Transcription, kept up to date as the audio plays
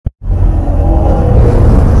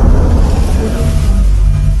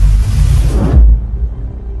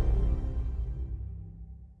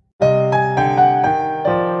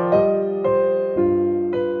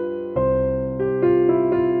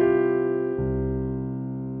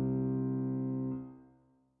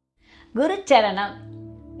குருச்சரணம்.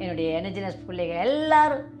 என்னுடைய எனர்ஜினஸ் பிள்ளைகள்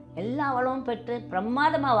எல்லாரும் எல்லா வளமும் பெற்று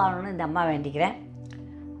பிரமாதமாக வாழணும்னு இந்த அம்மா வேண்டிக்கிறேன்.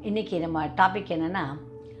 இன்றைக்கி நம்ம டாபிக் என்னென்னா,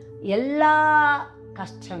 எல்லா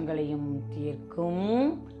கஷ்டங்களையும் தீர்க்கும்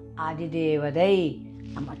அதிதேவதை.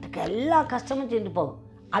 நம்மகிட்ட எல்லா கஷ்டமும் தீர்ந்து போகும்.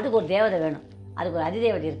 அதுக்கு ஒரு தேவதை வேணும், அதுக்கு ஒரு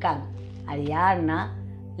அதிதேவதை இருக்காங்க. அது யாருன்னா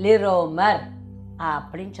லிரோமர்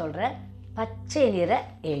அப்படின்னு சொல்கிற பச்சை நிற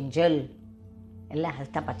ஏஞ்சல். எல்லாம்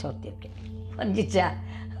அதுதான் பச்சை ஊற்றிருக்கேன், புரிஞ்சிச்சா?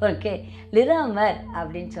 ஓகே, லிரோமர்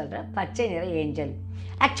அப்படின்னு சொல்கிற பச்சை நிற ஏஞ்சல்.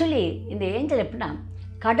 ஆக்சுவலி இந்த ஏஞ்சல் எப்படின்னா,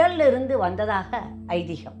 கடல்ல இருந்து வந்ததாக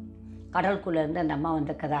ஐதீகம். கடலுக்குள்ளேருந்து அந்த அம்மா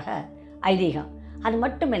வந்திருக்கதாக ஐதீகம். அது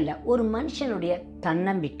மட்டும் இல்லை, ஒரு மனுஷனுடைய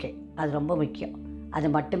தன்னம்பிக்கை அது ரொம்ப முக்கியம். அது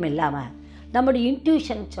மட்டும் இல்லாமல் நம்முடைய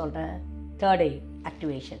இன்ட்யூஷன் சொல்கிற தேர்ட் ஐ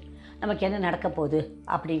ஆக்டிவேஷன், நமக்கு என்ன நடக்க போகுது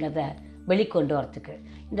அப்படிங்கிறத வெளிக்கொண்டு வரத்துக்கு,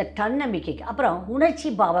 இந்த தன்னம்பிக்கைக்கு. அப்புறம்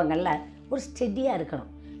உணர்ச்சி பாவங்களில் ஒரு ஸ்டெடியாக இருக்கணும்.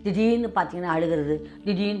 திடீர்னு பார்த்திங்கன்னா அழுகிறது,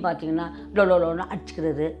 திடீர்னு பார்த்திங்கன்னா லோலோன்னு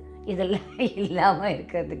அடிச்சுக்கிறது, இதெல்லாம் இல்லாமல்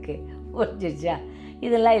இருக்கிறதுக்கு, புரிஞ்சிச்சா?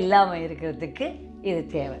 இதெல்லாம் இல்லாமல் இருக்கிறதுக்கு இது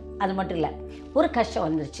தேவை. அது மட்டும் இல்லை, ஒரு கஷ்டம்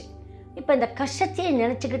வந்துருச்சு. இப்போ இந்த கஷ்டத்தையே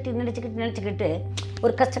நினச்சிக்கிட்டு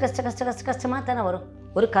ஒரு கஷ்டமாக தானே வரும்.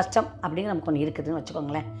 ஒரு கஷ்டம் அப்படிங்கிற நமக்கு ஒன்று இருக்குதுன்னு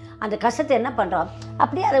வச்சுக்கோங்களேன். அந்த கஷ்டத்தை என்ன பண்ணுறோம்,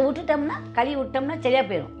 அப்படியே அதை விட்டுட்டோம்னா, கழுவி விட்டோம்னா சரியாக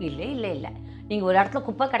போயிடும். இல்லை, நீங்கள் ஒரு இடத்துல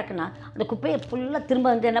குப்பை கிடக்குன்னா அந்த குப்பையை ஃபுல்லாக திரும்ப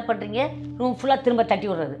வந்து என்ன பண்ணுறீங்க, ரூம் ஃபுல்லாக திரும்ப தட்டி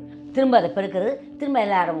விடுறது, திரும்ப அதை பெருக்கிறது, திரும்ப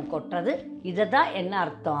எல்லா இடமும் கொட்டுறது. இதை தான் என்ன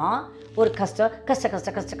அர்த்தம், ஒரு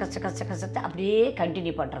கஷ்டத்தை அப்படியே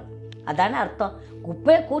கண்டினியூ பண்ணுறது. அதானே அர்த்தம்.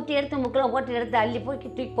 குப்பையை கூட்டி எடுத்து முக்கில் போட்டு எடுத்து அள்ளி போய்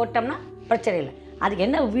தூக்கி போட்டோம்னா பிரச்சனை இல்லை. அதுக்கு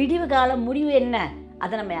என்ன விடிவு காலம், முடிவு என்ன,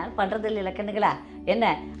 அதை நம்ம யாரும் பண்ணுறது இல்லை இலக்கணுங்களா? என்ன,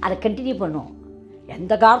 அதை கண்டினியூ பண்ணுவோம்.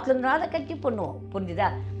 எந்த காலத்தில் இருந்தாலும் அதை கண்டினியூ பண்ணுவோம், புரிஞ்சுதா?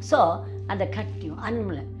 ஸோ அந்த கட்டியும்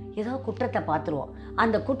அன்மில் ஏதோ குற்றத்தை பார்த்துருவோம்.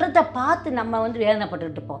 அந்த குற்றத்தை பார்த்து நம்ம வந்து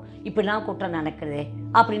வேதனைப்பட்டுக்கிட்டு இருப்போம். இப்படிலாம் குற்றம் நடக்குது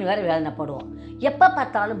அப்படின்னு வேறு வேதனைப்படுவோம். எப்போ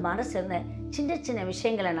பார்த்தாலும் மனசு என்ன சின்ன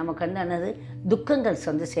விஷயங்களை நமக்கு வந்து என்னது துக்கங்கள்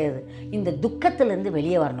வந்து சேருது. இந்த துக்கத்துலேருந்து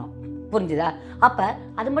வெளியே வரணும், புரிஞ்சுதா? அப்போ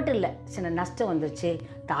அது மட்டும் இல்லை, சின்ன நஷ்டம் வந்துருச்சு,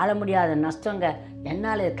 தாழ முடியாத நஷ்டங்க,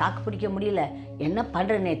 என்னால் தாக்கு பிடிக்க முடியல, என்ன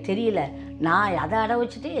பண்ணுறேன்னே தெரியல, நான் அதை அடை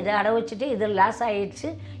வச்சுட்டு இதில் லாஸ் ஆகிடுச்சு,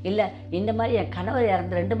 இல்லை இந்த மாதிரி என் கணவர்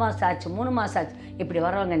இறந்து 2 மாதம் ஆச்சு, 3 மாதம் ஆச்சு, இப்படி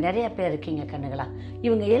வரவங்க நிறைய பேர் இருக்கீங்க கண்ணுங்களா.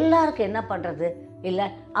 இவங்க எல்லாருக்கும் என்ன பண்ணுறது இல்லை?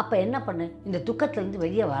 அப்போ என்ன பண்ணு, இந்த துக்கத்துலேருந்து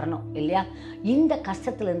வெளியே வரணும் இல்லையா? இந்த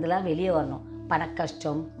கஷ்டத்துலேருந்துலாம் வெளியே வரணும்.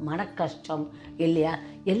 பணக்கஷ்டம், மனக்கஷ்டம் இல்லையா,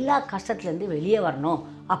 எல்லா கஷ்டத்துலேருந்து வெளியே வரணும்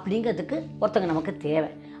அப்படிங்கிறதுக்கு ஒருத்தங்க நமக்கு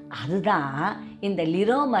தேவை. அதுதான் இந்த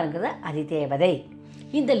லிரோமருங்கிற அதிதேவதை.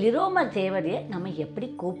 இந்த லிரோமர் தேவதையை நம்ம எப்படி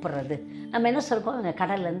கூப்பிட்றது? நம்ம என்ன சொல்கிறோம், இவங்க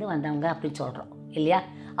கடல்லேருந்து வந்தவங்க அப்படின்னு சொல்கிறோம் இல்லையா?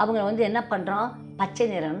 அவங்க வந்து என்ன பண்ணுறோம், பச்சை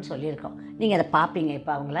நிறம்னு சொல்லியிருக்கோம். நீங்கள் அதை பார்ப்பீங்க,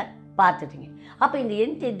 இப்போ அவங்கள பார்த்துட்டீங்க. அப்போ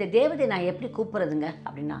இந்த தேவதையை நான் எப்படி கூப்பிட்றதுங்க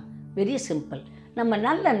அப்படின்னா, வெரி சிம்பிள். நம்ம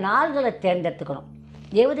நல்ல நாள்களை தேர்ந்தெடுத்துக்கணும்.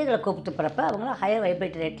 தேவதைகளை கூப்பிட்டு போகிறப்ப அவங்கள ஹையர்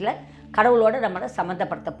வைப்ரேட்டரேட்டில் கடவுளோடு நம்மளை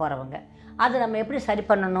சம்மந்தப்படுத்த போகிறவங்க. அதை நம்ம எப்படி சரி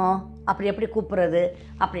பண்ணணும், அப்படி எப்படி கூப்பிட்றது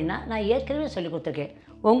அப்படின்னா, நான் ஏற்கனவே சொல்லி கொடுத்துருக்கேன்.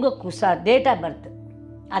 உங்கள் குசா டேட் ஆஃப் பர்த்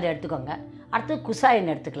அதை எடுத்துக்கோங்க. அடுத்து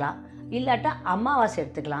குசாயின் எடுத்துக்கலாம், இல்லாட்டா அமாவாசை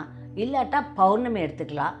எடுத்துக்கலாம், இல்லாட்டா பௌர்ணமி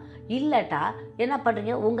எடுத்துக்கலாம், இல்லாட்டா என்ன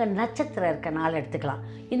பண்ணுறீங்க, உங்கள் நட்சத்திரம் இருக்க நாள் எடுத்துக்கலாம்.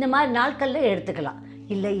 இந்த மாதிரி நாட்களில் எடுத்துக்கலாம்.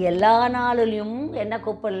 இல்லை எல்லா நாளிலையும் என்ன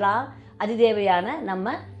கூப்பிடலாம், அதிதேவையான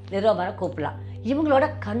நம்ம லிரோமரை கூப்பிடலாம். இவங்களோட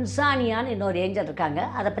கன்சானியான்னு இன்னொரு ஏஞ்சல் இருக்காங்க,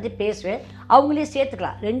 அதை பற்றி பேசுவேன். அவங்களையும்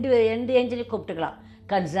சேர்த்துக்கலாம், ரெண்டு ஏஞ்சலையும் கூப்பிட்டுக்கலாம்.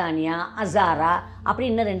 கன்சானியா, அசாரா அப்படி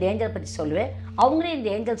இன்னும் 2 ஏஞ்சல் பற்றி சொல்லுவேன். அவங்களே இந்த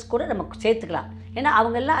ஏஞ்சல்ஸ் கூட நம்ம சேர்த்துக்கலாம். ஏன்னா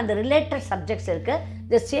அவங்கெல்லாம் அந்த ரிலேட்டட் சப்ஜெக்ட்ஸ் இருக்க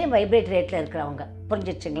இந்த சேம் வைப்ரேட் ரேட்டில் இருக்கிறவங்க,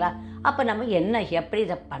 புரிஞ்சிச்சுங்களா? அப்போ நம்ம என்ன எப்படி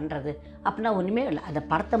இதை பண்ணுறது அப்படின்னா ஒன்றுமே இல்லை. அந்த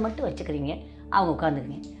படத்தை மட்டும் வச்சுக்கிறீங்க, அவங்க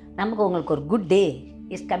உட்காந்துக்கிறீங்க. உங்களுக்கு ஒரு குட் டே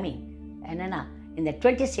இஸ் கம்மிங். என்னென்னா இந்த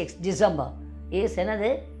 26 டிசம்பர் இஸ்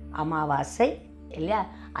என்னது, அமாவாசை இல்லையா?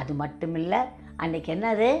 அது மட்டும் இல்லை, அன்றைக்கி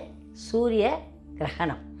என்னது, சூரிய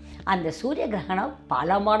கிரகணம். அந்த சூரிய கிரகணம்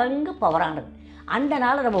பல மடங்கு பவரானது. அந்த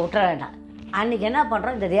நாளை நம்ம விட்டுற வேண்டாம். அன்றைக்கி என்ன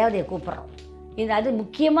பண்ணுறோம், இந்த தேவதையை கூப்பிட்றோம். அது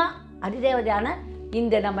முக்கியமாக அதிதேவதையான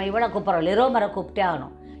இந்த நம்ம இவ்வளோ கூப்பிட்றோம், லிரோமரை கூப்பிட்டே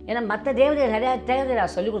ஆகணும். ஏன்னா மற்ற தேவதையை நிறையா தேவதை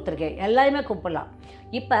நான் சொல்லி கொடுத்துருக்கேன், எல்லாருமே கூப்பிடலாம்.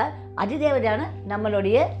 இப்போ அதிதேவதையான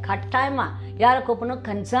நம்மளுடைய கட்டாயமாக யாரை கூப்பிடணும்,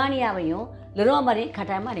 கன்சானியாவையும் லிரோமரையும்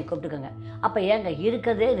கட்டாயமாக நீ கூப்பிட்டுக்கோங்க. அப்போ ஏங்க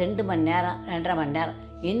இருக்கிறதே 2 மணி நேரம் 2.5 மணி நேரம்.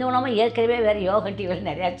 இன்னொன்று ஏற்கனவே வேறு யோகா டிவியில்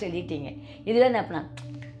நிறையா சொல்லிட்டீங்க. இதுவே என்ன பண்ணா,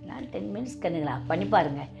 நான் 10 மினிட்ஸ் கண்ணுங்களா பண்ணி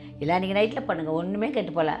பாருங்கள், இல்லை நீங்கள் நைட்டில் பண்ணுங்கள், ஒன்றுமே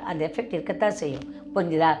கெட்டு போகல, அந்த எஃபெக்ட் இருக்கத்தான் செய்யும்,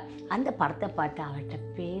 புரிஞ்சுதா? அந்த படத்தை பார்த்து அவர்கிட்ட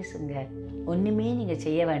பேசுங்க, ஒன்றுமே நீங்கள்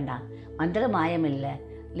செய்ய வேண்டாம், மந்திர மாயம் இல்லை,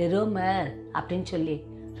 லிரோமர் அப்படின்னு சொல்லி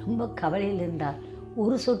ரொம்ப கவலையில் இருந்தால்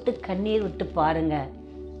ஒரு சொட்டு கண்ணீர் விட்டு பாருங்கள்,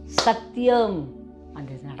 சத்தியம்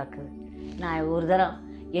அது நடக்குது. நான் ஒரு தரம்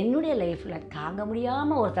என்னுடைய லைஃப்பில் தாங்க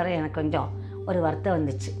முடியாமல் ஒரு தரம் எனக்கு கொஞ்சம் ஒரு வருத்தம்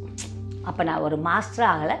வந்துச்சு. அப்போ நான் ஒரு மாஸ்டர்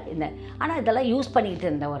ஆகலை இருந்தேன். ஆனால் இதெல்லாம் யூஸ் பண்ணிக்கிட்டு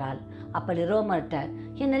இருந்த ஒரு ஆள். அப்போ லிரோமர்கிட்ட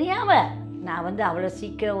என்ன தெரியாம நான் வந்து அவ்வளோ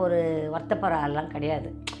சீக்கிரம் ஒரு வருத்தப்படுற ஆள்லாம் கிடையாது.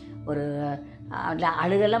 ஒரு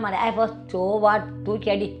அழுகெல்லாம் இப்போ சோவா தூக்கி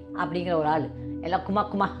அடி அப்படிங்கிற ஒரு ஆள், எல்லாம் குமா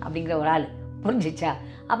குமா அப்படிங்கிற ஒரு ஆள், புரிஞ்சிச்சா?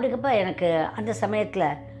 அப்படிங்கப்ப எனக்கு அந்த சமயத்தில்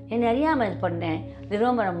என்னை அறியாமல் இது பண்ணேன்.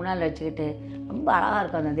 லிரோமரை முன்னால் வச்சுக்கிட்டு ரொம்ப அழகாக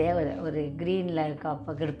இருக்கும் அந்த தேவதை, ஒரு க்ரீனில்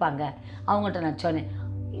இருப்பாங்க. அவங்கள்ட்ட நான் சொன்னேன்,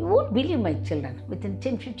 you won't believe my children, within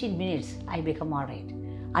 10-15 minutes I become all right.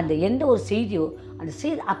 அந்த எந்த ஒரு செய்தியோ அந்த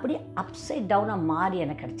செய்தி அப்படியே அப்சைட் டவுனாக மாறி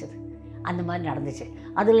எனக்கு கிடச்சிது. அந்த மாதிரி நடந்துச்சு.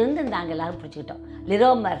 அதுலேருந்து நாங்கள் எல்லோரும் பிடிச்சிக்கிட்டோம்.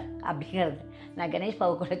 லிரோமர் அப்படிங்கிறது நான் கணேஷ்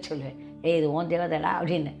பாபு கூட சொல்லுவேன், இது ஓன் தேவதடா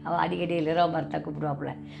அப்படின்னு. அவள் அடிக்கடி லிரோமர் தான்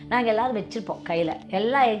கூப்பிடுவாப்புல. நாங்கள் எல்லோரும் வச்சுருப்போம் கையில்,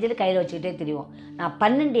 எல்லா ஏஞ்சலும் கையில் வச்சுக்கிட்டே தெரியும். நான்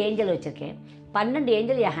 12 ஏஞ்சல் வச்சுருக்கேன். 12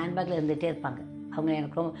 ஏஞ்சல் என் ஹேண்ட்பேக்கில் இருந்துகிட்டே இருப்பாங்க. அவங்க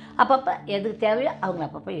எனக்கு ரொம்ப அப்பப்போ எது தேவையோ அவங்க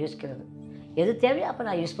அப்பப்போ யூஸ்கிறது, எது தேவையோ அப்போ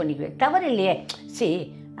நான் யூஸ் பண்ணிக்குவேன். தவறு இல்லையே. சரி,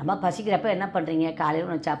 நம்ம பசிக்கிறப்ப என்ன பண்ணுறீங்க, காலையில்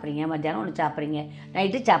ஒன்று சாப்பிட்றீங்க, மத்தியானம் ஒன்று சாப்பிட்றீங்க,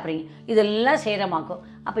 நைட்டு சாப்பிட்றீங்க, இதெல்லாம் செய்கிறமாக்கும்.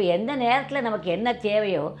 அப்போ எந்த நேரத்தில் நமக்கு என்ன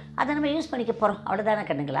தேவையோ அதை நம்ம யூஸ் பண்ணிக்க போகிறோம், அவ்வளோதானே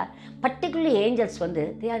கண்ணுங்களா? பர்டிகுலர் ஏஞ்சல்ஸ் வந்து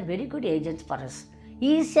they are very good Angeles for us.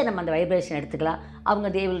 ஈஸியாக நம்ம அந்த வைப்ரேஷன் எடுத்துக்கலாம். அவங்க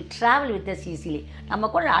they will travel with us easily. நம்ம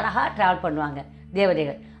கூட அழகாக ட்ராவல் பண்ணுவாங்க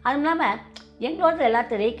தேவதைகள். அதுவும் இல்லாமல் எங்களோட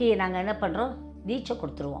எல்லாத்தையும் ரேக்கியை நாங்கள் என்ன பண்ணுறோம், தீட்சை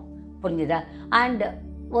கொடுத்துருவோம், புரிஞ்சுதா? அண்டு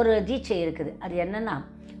ஒரு தீட்சை இருக்குது. அது என்னென்னா,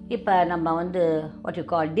 இப்போ நம்ம வந்து வாட் யூ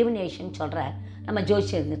கால் டிவினேஷன் சொல்கிற, நம்ம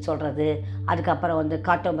ஜோசியம் சொல்கிறது, அதுக்கப்புறம் வந்து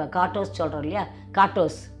காட்டோஸ் சொல்கிறோம் இல்லையா,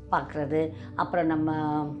 காட்டோஸ் பார்க்குறது, அப்புறம் நம்ம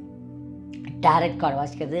டேரட் கார்டு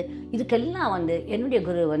வாசிக்கிறது, இதுக்கெல்லாம் வந்து என்னுடைய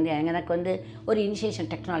குரு வந்து எனக்கு வந்து ஒரு இனிஷியேஷன்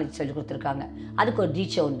டெக்னாலஜி சொல்லி கொடுத்துருக்காங்க. அதுக்கு ஒரு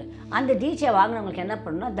தீட்சை உண்டு. அந்த தீட்சையை வாங்கினவங்களுக்கு என்ன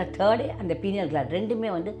பண்ணணும்னா, அந்த தேர்டு அந்த பீனியல் கிளாண்ட் ரெண்டுமே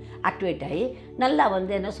வந்து ஆக்டிவேட் ஆகி நல்லா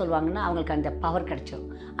வந்து என்ன சொல்லுவாங்கன்னா, அவங்களுக்கு அந்த பவர் கிடச்சிடும்.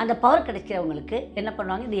 அந்த பவர் கிடைக்கிறவங்களுக்கு என்ன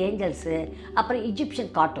பண்ணுவாங்க, இந்த ஏஞ்சல்ஸு, அப்புறம்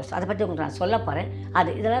இஜிப்சியன் காட்டோஸ், அதை பற்றி உங்களுக்கு நான் சொல்ல போகிறேன்.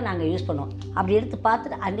 இதெல்லாம் நாங்கள் யூஸ் பண்ணுவோம். அப்படி எடுத்து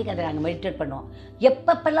பார்த்துட்டு அன்றைக்கி அதை நாங்கள் மெடிடேட் பண்ணுவோம்.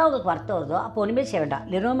 எப்பப்பெல்லாம் உங்களுக்கு வருத்தம் வருதோ அப்போ ஒன்றுமே செய்ய வேண்டாம்,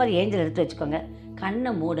 லிரோமர் ஏஞ்சல் எடுத்து வச்சுக்கோங்க,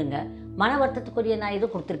 கண்ணை மூடுங்க. மன வருத்தத்துக்குரிய நான் இது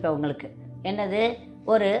கொடுத்துருப்பேன் உங்களுக்கு. என்னது,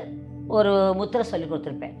 ஒரு முத்திரை சொல்லி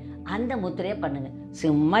கொடுத்துருப்பேன். அந்த முத்திரையே பண்ணுங்கள்.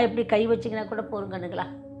 சும்மா இப்படி கை வச்சிங்கன்னா கூட போரும் கண்ணுங்களா,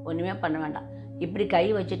 ஒன்றுமே பண்ண வேண்டாம். இப்படி கை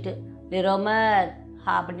வச்சுட்டு லிரோமர்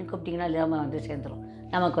அப்படின்னு கூப்பிட்டிங்கன்னா லிரோமர் வந்து சேர்ந்துடும்.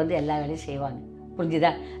 நமக்கு வந்து எல்லா வேலையும் செய்வாங்க,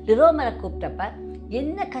 புரிஞ்சுதா? லிரோமரை கூப்பிட்டப்ப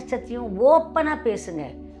என்ன கஷ்டத்தையும் ஓப்பனாக பேசுங்க.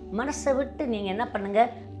 மனசை விட்டு நீங்கள் என்ன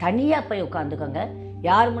பண்ணுங்கள், தனியாக போய் உட்காந்துக்கோங்க.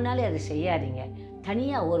 யார் முன்னாலே அதை செய்யாதீங்க.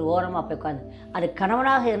 தனியாக ஒரு ஓரமாக போய் உட்காந்து, அது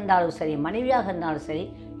கணவனாக இருந்தாலும் சரி, மனைவியாக இருந்தாலும் சரி,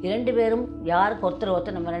 2 பேரும் யாருக்கு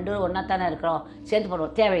ஒருத்தர் நம்ம 2 பேரும் ஒன்றா தானே இருக்கிறோம், சேர்ந்து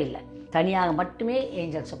போடுவோம், தேவையில்லை. தனியாக மட்டுமே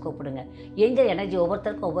ஏஞ்சல்ஸை கூப்பிடுங்க. ஏஞ்சல் எனர்ஜி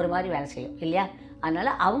ஒவ்வொருத்தருக்கும் ஒவ்வொரு மாதிரி வேலை செய்யும் இல்லையா?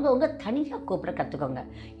 அதனால் அவங்கவுங்க தனியாக கூப்பிட கற்றுக்கோங்க.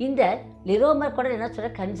 இந்த லிரோமர் கூட என்ன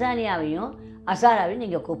சொல்கிற, கன்சானியாவையும் அசாராவையும்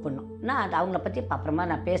நீங்கள் கூப்பிடணும். நான் அது அவங்கள பற்றி அப்புறமா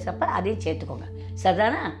நான் பேசுகிறப்ப அதையும் சேர்த்துக்கோங்க,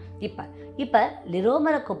 சரிதானா? இப்போ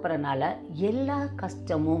லிரோமரை கூப்பிட்றதுனால எல்லா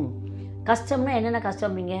கஷ்டம்னா என்னென்ன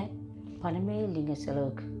கஷ்டம்ங்க, பணமே இல்லைங்க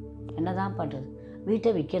செலவுக்கு, என்ன தான் பண்ணுறது, வீட்டை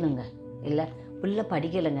விற்கணுங்க, இல்லை பிள்ளை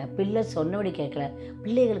படிக்கலைங்க, பிள்ளை சொன்னபடி கேட்கல,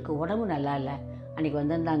 பிள்ளைகளுக்கு உடம்பு நல்லா இல்லை. அன்றைக்கி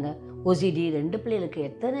வந்திருந்தாங்க OCD 2 பிள்ளைகளுக்கு,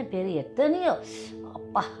 எத்தனையோ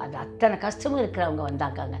அப்பா, அது அத்தனை கஷ்டமும் இருக்கிறவங்க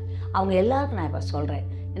வந்தாக்காங்க. அவங்க எல்லாருக்கும் நான் இப்போ சொல்கிறேன்.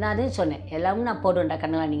 நான் அதையும் சொன்னேன், எல்லாமே நான் போடுவேன்டா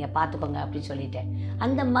கண்ணெல்லாம் நீங்கள் பார்த்துக்கோங்க அப்படின்னு சொல்லிட்டேன்.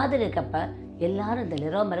 அந்த மாதிரி இருக்கப்ப எல்லோரும் இந்த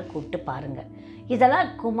லிரோமரை கூப்பிட்டு பாருங்கள். இதெல்லாம்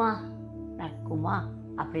நடக்குமா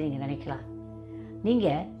அப்படி நீங்கள் நினைக்கலாம்.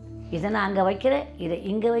 நீங்கள் இதை நான் அங்கே வைக்கிறேன், இதை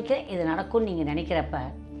இங்கே வைக்கிறேன், இது நடக்கும்னு நீங்கள் நினைக்கிறப்ப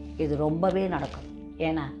இது ரொம்பவே நடக்கும்.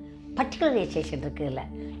 ஏன்னா பர்டிகுலரைசேஷன் இருக்குது, இல்லை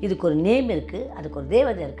இதுக்கு ஒரு நேம் இருக்குது, அதுக்கு ஒரு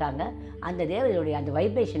தேவதை இருக்காங்க, அந்த தேவதையுடைய அந்த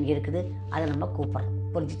வைப்ரேஷன் இருக்குது, அதை நம்ம கூப்பிட்றோம்.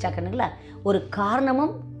 புரிஞ்சிச்சா கண்ணுங்களா? ஒரு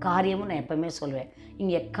காரணமும் காரியமும் நான் எப்போவுமே சொல்லுவேன்.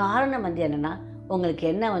 இங்கே காரணம் வந்து என்னென்னா, உங்களுக்கு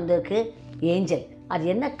என்ன வந்திருக்கு ஏஞ்சல், அது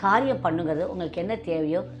என்ன காரியம் பண்ணுங்கிறது, உங்களுக்கு என்ன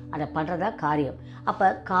தேவையோ அதை பண்ணுறதா காரியம். அப்போ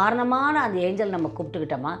காரணமான அந்த ஏஞ்சல் நம்ம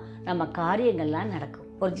கூப்பிட்டுக்கிட்டோமா நம்ம காரியங்கள்லாம் நடக்கும்.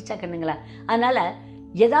 புரிஞ்சிச்சா கண்ணுங்களா? அதனால்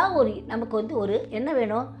ஏதாவது நமக்கு வந்து என்ன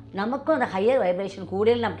வேணும், நமக்கும் அந்த ஹையர் வைப்ரேஷன்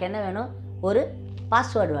கூட நமக்கு என்ன வேணும், ஒரு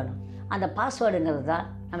பாஸ்வேர்டு வேணும். அந்த பாஸ்வேர்டுங்கிறது தான்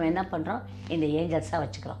நம்ம என்ன பண்ணுறோம், இந்த ஏஞ்சல்ஸாக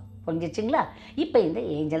வச்சுக்கிறோம். புரிஞ்சிச்சிங்களா? இப்போ இந்த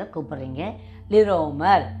ஏஞ்சலை கூப்பிட்றீங்க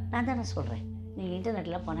லிரோமர். நான் தானே சொல்கிறேன், நீங்கள்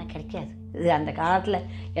இன்டர்நெட்டில் போனால் கிடைக்காது. இது அந்த காலத்தில்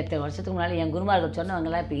எத்தனை வருஷத்துக்கு முன்னாடி என் குருமார்கள்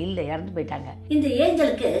சொன்னவங்களாம் இப்போ இல்லை, இறந்து போயிட்டாங்க. இந்த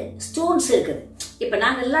ஏஞ்சலுக்கு ஸ்டோன்ஸ் இருக்குது. இப்போ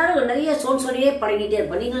நாங்கள் எல்லாரும் நிறைய ஸ்டோன்ஸோடையே பழகிட்டே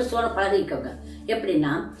இருப்போம். நீங்களும் ஸ்டோனை பழகிக்கோங்க.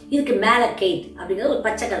 எப்படின்னா, இதுக்கு மேலே கெய்ட் அப்படிங்கிறது ஒரு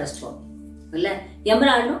பச்சை கலர் ஸ்டோன் இல்லை,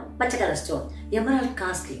 எமரால்டும் பச்சை கலர் ஸ்டோன். எமரால்டு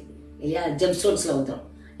காஸ்ட்லி இல்லையா, ஜெம் ஸ்டோன்ஸில் வந்துடும்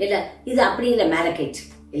இல்லை, இது அப்படி இல்லை, மேலக்கைட்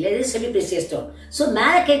இல்லை, இது செமி ப்ரீசியஸ் ஸ்டோன். ஸோ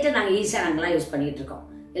மேலக்கைட்டை நாங்கள் ஈஸியாக நாங்களாம் யூஸ் பண்ணிகிட்டு இருக்கோம்.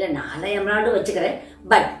 இல்லை, நான் எமரால்டும் வச்சுக்கிறேன்,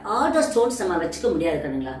 பட் ஆல் த ஸ்டோன்ஸ் நம்ம வச்சுக்க முடியாது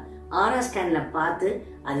கண்ணுங்களா. ஆரா ஸ்கேனில் பார்த்து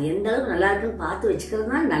அது எந்த அளவுக்கு நல்லா இருக்குன்னு பார்த்து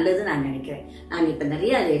வச்சுக்கிறது தான் நல்லதுன்னு நான் நினைக்கிறேன். நாங்கள் இப்போ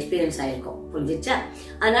நிறைய அது எக்ஸ்பீரியன்ஸ் ஆகிருக்கோம், புரிஞ்சிச்சா?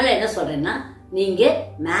 அதனால என்ன சொல்கிறேன்னா, நீங்கள்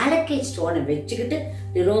மேலக்கைட் ஸ்டோனை வச்சுக்கிட்டு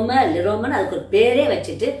லிரோமன் அதுக்கு ஒரு பேரே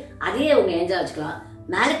வச்சுட்டு அதையே உங்கள் ஏஞ்சல் வச்சுக்கலாம்.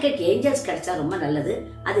 மேலக்கைட் ஏஞ்சல்ஸ் கிடைச்சா ரொம்ப நல்லது.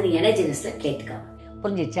 அது நீங்கள் எனர்ஜினஸ்டில் கேட்டுக்கலாம்,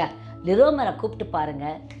 புரிஞ்சிச்சா? லிரோமரை கூப்பிட்டு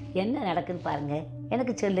பாருங்கள், என்ன நடக்குதுன்னு பாருங்கள்,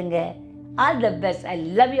 எனக்கு சொல்லுங்கள். All the best. I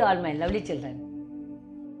love you all my lovely children.